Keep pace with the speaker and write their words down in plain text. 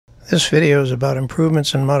This video is about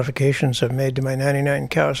improvements and modifications I've made to my '99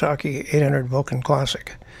 Kawasaki 800 Vulcan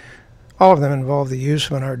Classic. All of them involve the use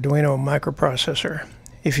of an Arduino microprocessor.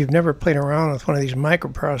 If you've never played around with one of these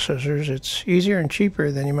microprocessors, it's easier and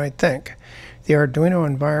cheaper than you might think. The Arduino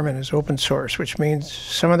environment is open source, which means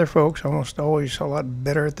some other folks, almost always a lot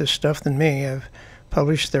better at this stuff than me, have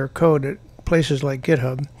published their code at places like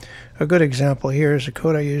GitHub. A good example here is the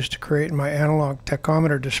code I used to create my analog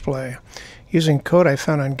tachometer display. Using code I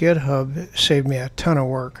found on GitHub saved me a ton of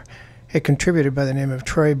work. A contributor by the name of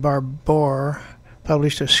Troy Barbour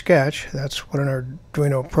published a sketch, that's what an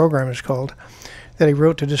Arduino program is called, that he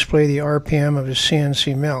wrote to display the RPM of his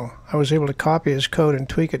CNC mill. I was able to copy his code and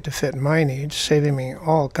tweak it to fit my needs, saving me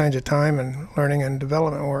all kinds of time and learning and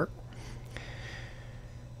development work.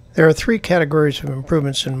 There are three categories of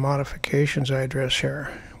improvements and modifications I address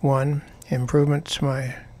here. 1. Improvements to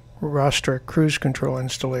my Rostra cruise control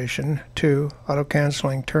installation. 2.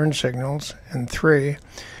 Auto-canceling turn signals. And 3.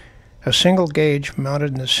 A single gauge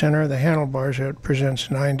mounted in the center of the handlebars that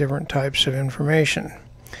presents 9 different types of information.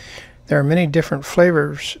 There are many different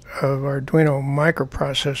flavors of Arduino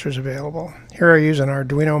microprocessors available. Here I use an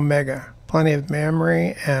Arduino Mega, plenty of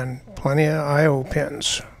memory and plenty of I/O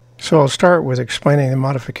pins. So I'll start with explaining the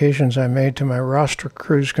modifications I made to my Rostra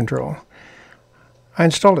cruise control. I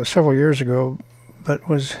installed it several years ago, but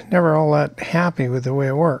was never all that happy with the way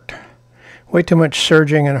it worked. Way too much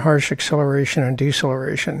surging and harsh acceleration and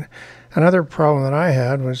deceleration. Another problem that I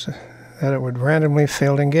had was that it would randomly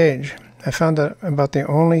fail to engage. I found that about the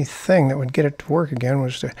only thing that would get it to work again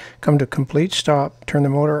was to come to a complete stop, turn the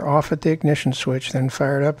motor off at the ignition switch, then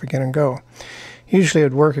fire it up again and go. Usually it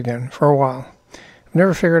would work again for a while. I've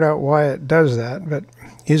never figured out why it does that, but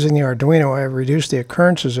using the Arduino I have reduced the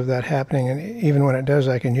occurrences of that happening, and even when it does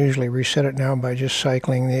I can usually reset it now by just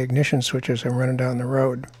cycling the ignition switch as I'm running down the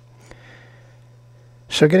road.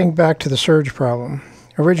 So getting back to the surge problem.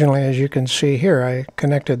 Originally, as you can see here, I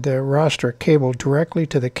connected the Rostra cable directly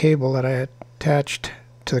to the cable that I attached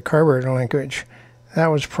to the carburetor linkage. That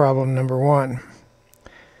was problem number 1.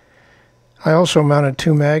 I also mounted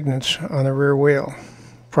 2 magnets on the rear wheel.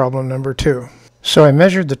 Problem number 2. So I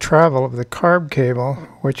measured the travel of the carb cable,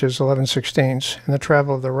 which is 11/16, and the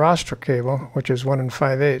travel of the Rostra cable, which is 1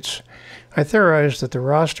 5/8. I theorized that the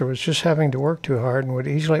Rostra was just having to work too hard and would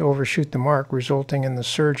easily overshoot the mark, resulting in the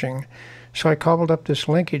surging. So I cobbled up this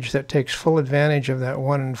linkage that takes full advantage of that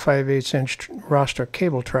 1 5/8" Rostra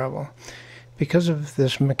cable travel. Because of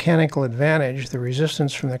this mechanical advantage, the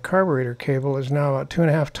resistance from the carburetor cable is now about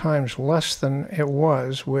 2.5 times less than it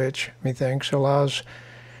was, which, methinks, allows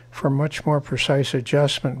for much more precise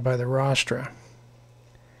adjustment by the Rostra.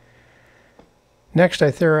 Next,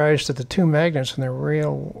 I theorized that the 2 magnets on the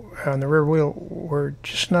rear wheel were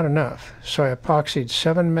just not enough, so I epoxied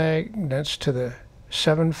 7 magnets to the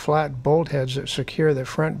 7 flat bolt heads that secure the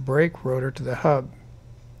front brake rotor to the hub.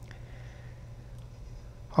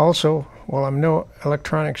 Also, while I'm no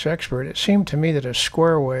electronics expert, it seemed to me that a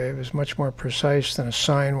square wave is much more precise than a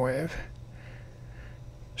sine wave.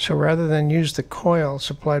 So rather than use the coil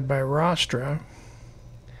supplied by Rostra,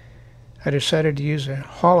 I decided to use a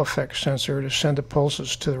Hall effect sensor to send the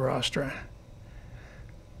pulses to the Rostra.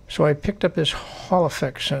 So I picked up this Hall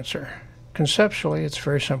effect sensor. Conceptually, it's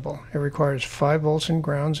very simple. It requires 5 volts in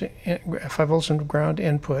ground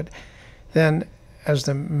input. Then, as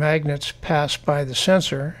the magnets pass by the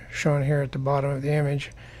sensor, shown here at the bottom of the image,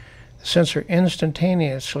 the sensor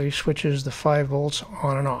instantaneously switches the 5 volts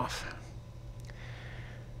on and off.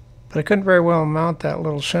 But I couldn't very well mount that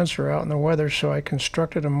little sensor out in the weather, so I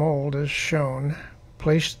constructed a mold as shown,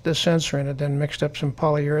 placed the sensor in it, then mixed up some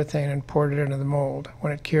polyurethane and poured it into the mold.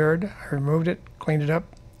 When it cured, I removed it, cleaned it up,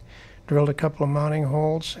 drilled a couple of mounting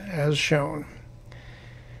holes as shown.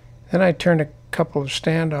 Then I turned a couple of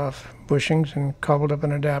standoff bushings and cobbled up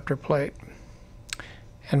an adapter plate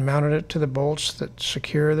and mounted it to the bolts that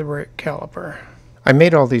secure the brake caliper. I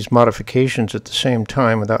made all these modifications at the same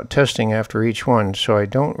time without testing after each one, so I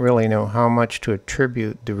don't really know how much to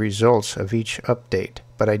attribute the results of each update.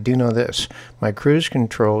 But I do know this: my cruise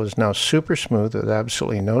control is now super smooth with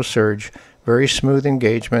absolutely no surge, very smooth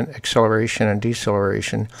engagement, acceleration and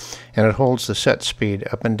deceleration, and it holds the set speed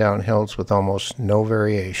up and down hills with almost no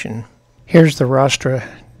variation. Here's the Rostra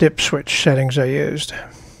dip switch settings I used.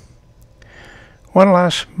 One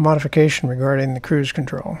last modification regarding the cruise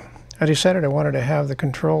control. I decided I wanted to have the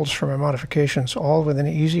controls for my modifications all within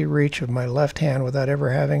easy reach of my left hand without ever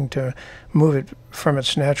having to move it from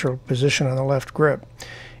its natural position on the left grip.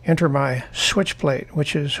 Enter my switch plate,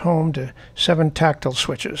 which is home to 7 tactile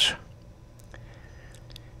switches.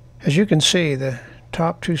 As you can see, the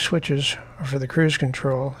top two switches are for the cruise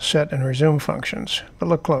control, set, and resume functions, but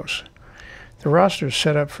look close. The roster is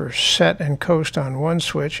set up for set and coast on one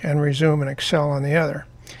switch and resume and accel on the other.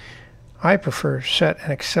 I prefer set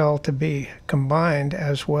and accel to be combined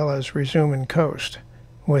as well as resume and coast.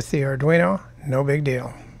 With the Arduino, no big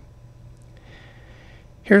deal.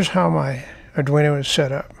 Here's how my Arduino is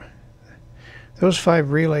set up. Those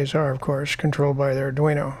 5 relays are, of course, controlled by the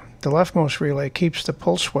Arduino. The leftmost relay keeps the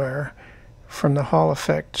pulse wire from the Hall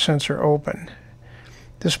effect sensor open.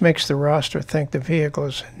 This makes the roster think the vehicle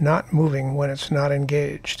is not moving when it's not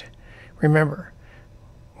engaged. Remember,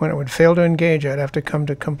 when it would fail to engage, I'd have to come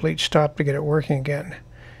to complete stop to get it working again.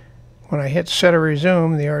 When I hit set or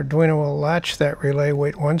resume, the Arduino will latch that relay,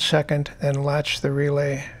 wait 1 second, then latch the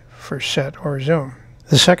relay for set or resume.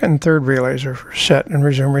 The second and third relays are for set and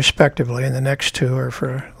resume respectively, and the next 2 are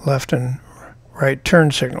for left and right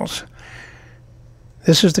turn signals.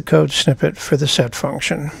 This is the code snippet for the set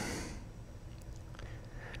function.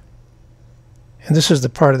 And this is the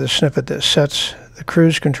part of the snippet that sets the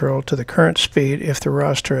cruise control to the current speed if the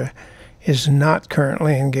roster is not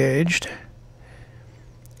currently engaged.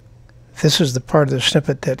 This is the part of the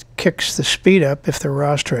snippet that kicks the speed up if the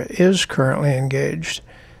roster is currently engaged.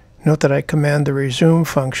 Note that I command the resume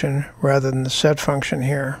function rather than the set function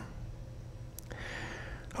here.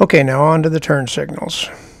 Okay, now on to the turn signals.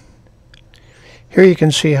 Here you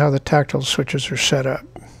can see how the tactile switches are set up.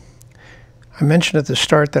 I mentioned at the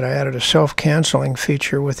start that I added a self-canceling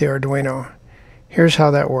feature with the Arduino. Here's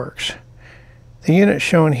how that works. The unit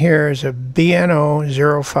shown here is a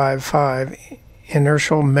BNO055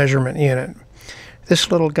 inertial measurement unit.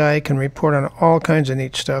 This little guy can report on all kinds of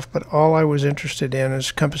neat stuff, but all I was interested in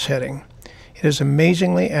is compass heading. It is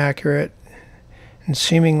amazingly accurate and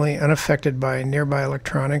seemingly unaffected by nearby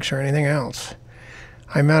electronics or anything else.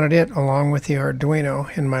 I mounted it along with the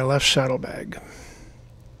Arduino in my left saddlebag.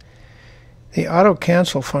 The auto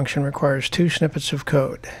cancel function requires 2 snippets of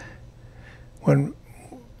code. One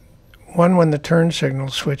when the turn signal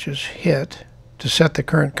switch is hit to set the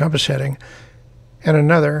current compass heading, and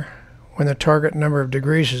another when the target number of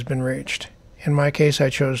degrees has been reached. In my case, I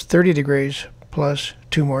chose 30 degrees plus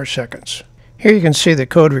 2 more seconds. Here you can see the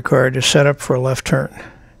code required to set up for a left turn.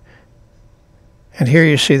 And here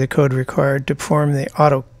you see the code required to perform the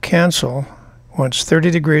auto cancel once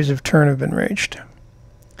 30 degrees of turn have been reached.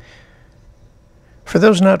 For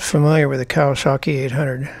those not familiar with the Kawasaki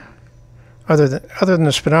 800, other than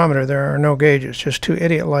the speedometer, there are no gauges, just 2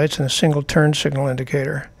 idiot lights and a single turn signal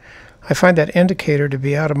indicator. I find that indicator to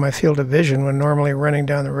be out of my field of vision when normally running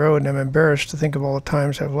down the road, and I'm embarrassed to think of all the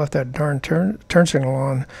times I've left that darn turn signal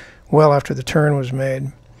on well after the turn was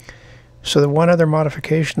made. So the one other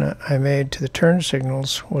modification I made to the turn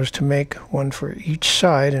signals was to make one for each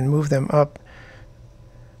side and move them up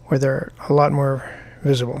where they're a lot more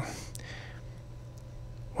visible.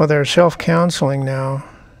 While they're self-counseling now,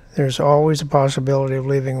 there's always a possibility of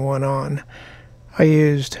leaving one on. I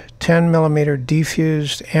used 10mm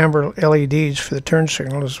diffused amber LEDs for the turn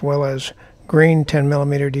signal, as well as green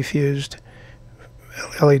 10mm diffused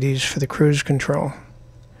LEDs for the cruise control.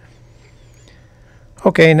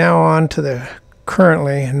 Okay, now on to the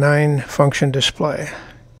currently 9-function display.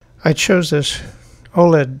 I chose this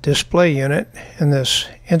OLED display unit and this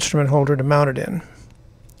instrument holder to mount it in.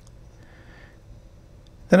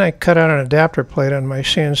 Then I cut out an adapter plate on my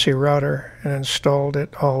CNC router and installed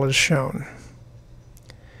it all as shown.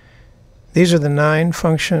 These are the 9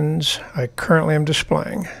 functions I currently am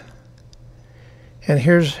displaying. And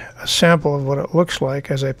here's a sample of what it looks like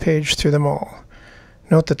as I page through them all.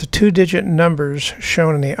 Note that the 2-digit numbers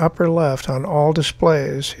shown in the upper left on all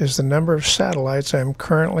displays is the number of satellites I'm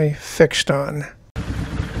currently fixed on.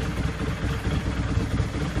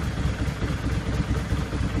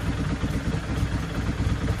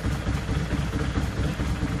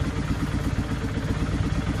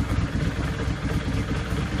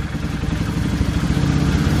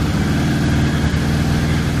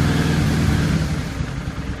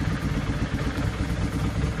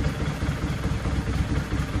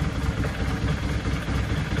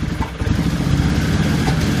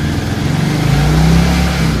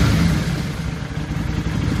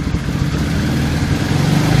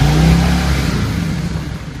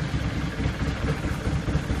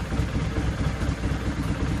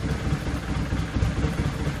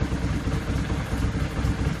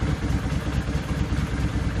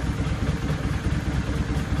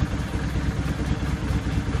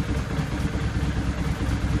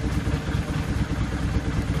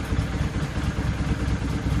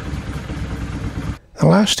 The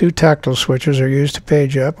last 2 tactile switches are used to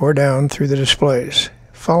page up or down through the displays.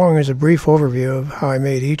 Following is a brief overview of how I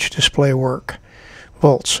made each display work.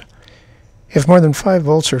 volts. If more than 5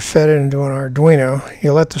 volts are fed into an Arduino,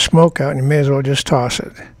 you let the smoke out and you may as well just toss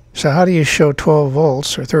it. So how do you show 12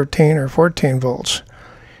 volts or 13 or 14 volts?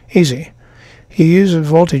 Easy. You use a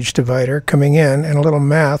voltage divider coming in and a little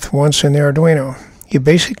math once in the Arduino. You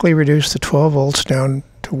basically reduce the 12 volts down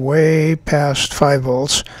to way past 5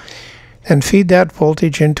 volts, and feed that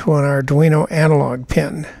voltage into an Arduino analog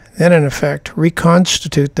pin. Then, in effect,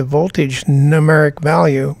 reconstitute the voltage numeric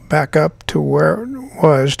value back up to where it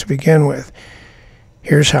was to begin with.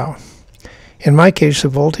 Here's how. In my case, the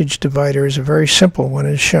voltage divider is a very simple one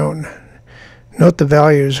as shown. Note the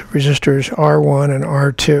values of resistors R1 and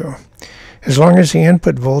R2. As long as the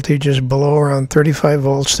input voltage is below around 35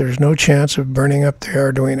 volts, there's no chance of burning up the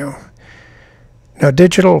Arduino. Now, a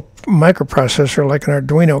digital microprocessor like an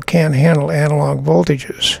Arduino can't handle analog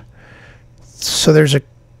voltages. So there's a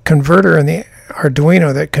converter in the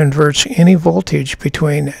Arduino that converts any voltage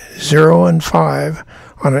between 0 and 5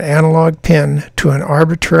 on an analog pin to an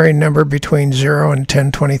arbitrary number between 0 and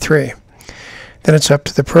 1023. Then it's up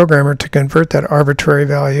to the programmer to convert that arbitrary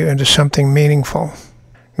value into something meaningful.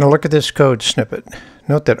 Now look at this code snippet.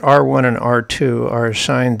 Note that R1 and R2 are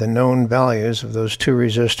assigned the known values of those two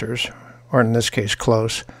resistors, or in this case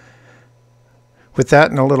close. With that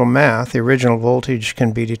and a little math, the original voltage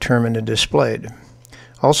can be determined and displayed.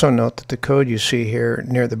 Also note that the code you see here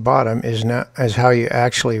near the bottom is how you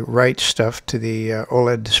actually write stuff to the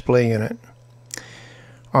OLED display unit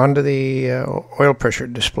onto the oil pressure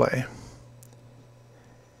display.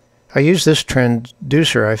 I use this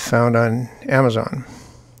transducer I found on Amazon.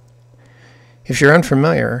 If you're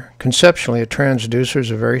unfamiliar, conceptually a transducer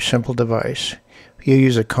is a very simple device. You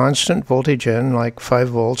use a constant voltage in, like 5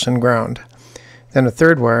 volts, and ground. Then a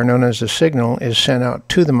third wire, known as the signal, is sent out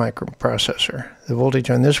to the microprocessor. The voltage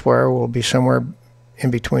on this wire will be somewhere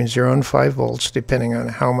in between 0 and 5 volts, depending on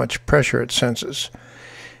how much pressure it senses.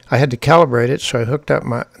 I had to calibrate it, so I hooked up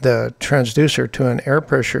the transducer to an air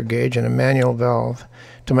pressure gauge and a manual valve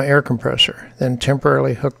to my air compressor, then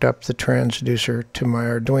temporarily hooked up the transducer to my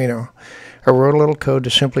Arduino. I wrote a little code to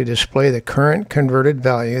simply display the current converted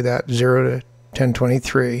value, that 0 to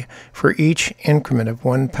 1023, for each increment of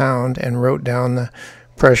 1 pound, and wrote down the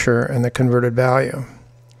pressure and the converted value.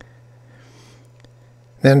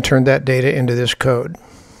 Then turned that data into this code.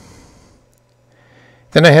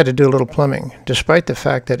 Then I had to do a little plumbing. Despite the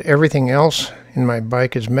fact that everything else in my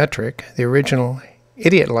bike is metric, the original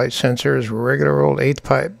idiot light sensor is regular old 8th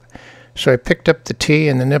pipe. So I picked up the T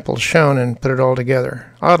and the nipples shown and put it all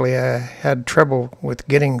together. Oddly, I had trouble with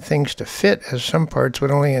getting things to fit, as some parts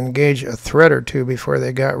would only engage a thread or two before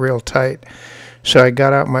they got real tight. So I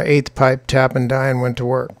got out my 8th pipe, tap and die, and went to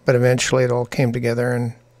work. But eventually it all came together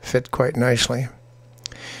and fit quite nicely.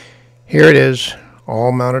 Here it is,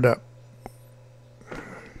 all mounted up.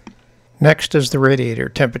 Next is the radiator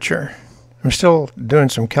temperature. I'm still doing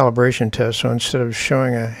some calibration tests, so instead of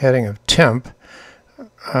showing a heading of temp,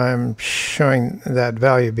 I'm showing that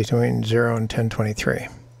value between 0 and 1023.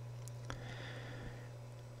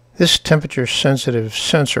 This temperature sensitive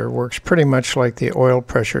sensor works pretty much like the oil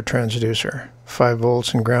pressure transducer. 5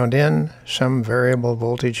 volts and ground in, some variable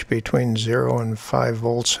voltage between 0 and 5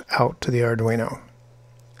 volts out to the Arduino.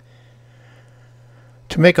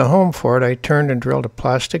 To make a home for it, I turned and drilled a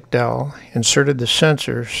plastic dowel, inserted the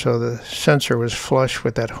sensor so the sensor was flush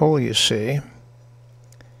with that hole you see,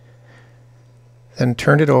 then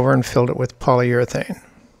turned it over and filled it with polyurethane.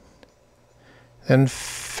 Then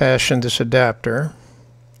fashioned this adapter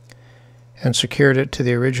and secured it to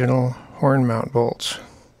the original horn mount bolts.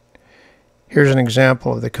 Here's an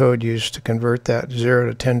example of the code used to convert that 0 to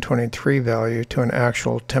 1023 value to an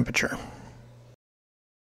actual temperature.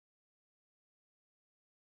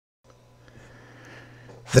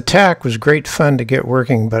 The TAC was great fun to get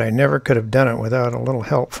working, but I never could have done it without a little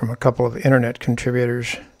help from a couple of internet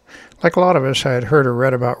contributors. Like a lot of us, I had heard or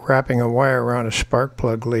read about wrapping a wire around a spark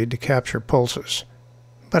plug lead to capture pulses,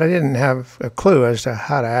 but I didn't have a clue as to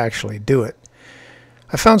how to actually do it.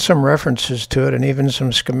 I found some references to it and even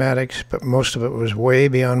some schematics, but most of it was way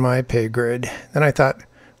beyond my pay grade. Then I thought,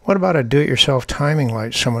 what about a do-it-yourself timing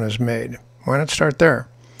light someone has made? Why not start there?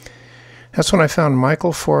 That's when I found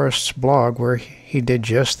Michael Forrest's blog, where he did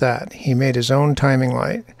just that. He made his own timing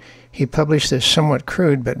light. He published this somewhat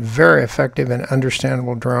crude but very effective and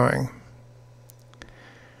understandable drawing.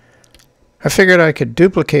 I figured I could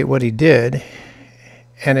duplicate what he did,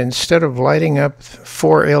 and instead of lighting up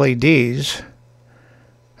 4 LEDs,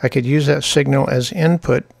 I could use that signal as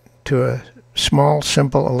input to a small,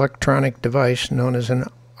 simple electronic device known as an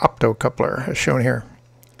optocoupler, as shown here.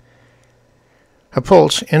 A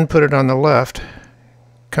pulse inputted on the left,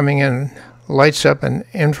 coming in lights up an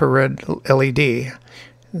infrared LED.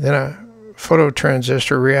 Then a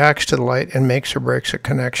phototransistor reacts to the light and makes or breaks a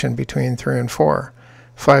connection between 3 and 4.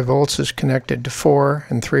 5 volts is connected to 4,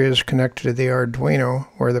 and 3 is connected to the Arduino,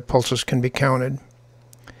 where the pulses can be counted.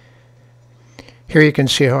 Here you can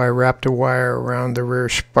see how I wrapped a wire around the rear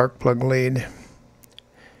spark plug lead.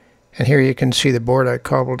 And here you can see the board I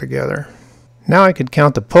cobbled together. Now I could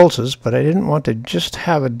count the pulses, but I didn't want to just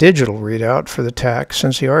have a digital readout for the tach,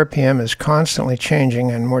 since the RPM is constantly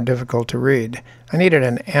changing and more difficult to read. I needed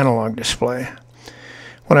an analog display.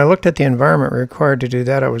 When I looked at the environment required to do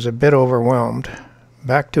that, I was a bit overwhelmed.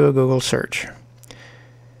 Back to a Google search,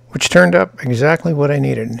 which turned up exactly what I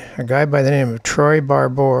needed. A guy by the name of Troy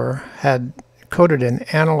Barbour had coded an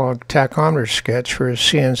analog tachometer sketch for his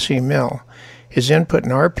CNC mill. His input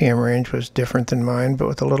and RPM range was different than mine, but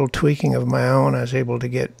with a little tweaking of my own, I was able to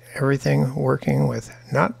get everything working with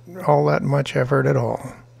not all that much effort at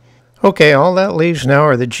all. Okay, all that leaves now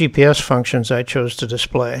are the GPS functions I chose to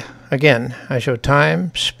display. Again, I show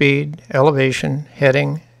time, speed, elevation,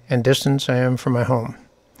 heading, and distance I am from my home.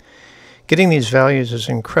 Getting these values is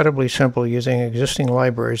incredibly simple using existing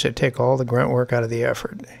libraries that take all the grunt work out of the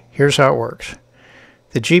effort. Here's how it works.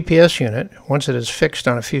 The GPS unit, once it is fixed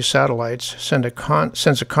on a few satellites, sends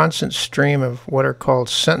a constant stream of what are called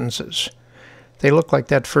sentences. They look like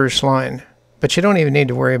that first line, but you don't even need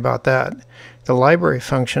to worry about that. The library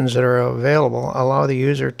functions that are available allow the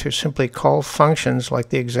user to simply call functions like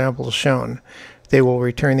the examples shown. They will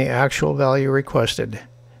return the actual value requested.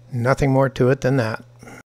 Nothing more to it than that.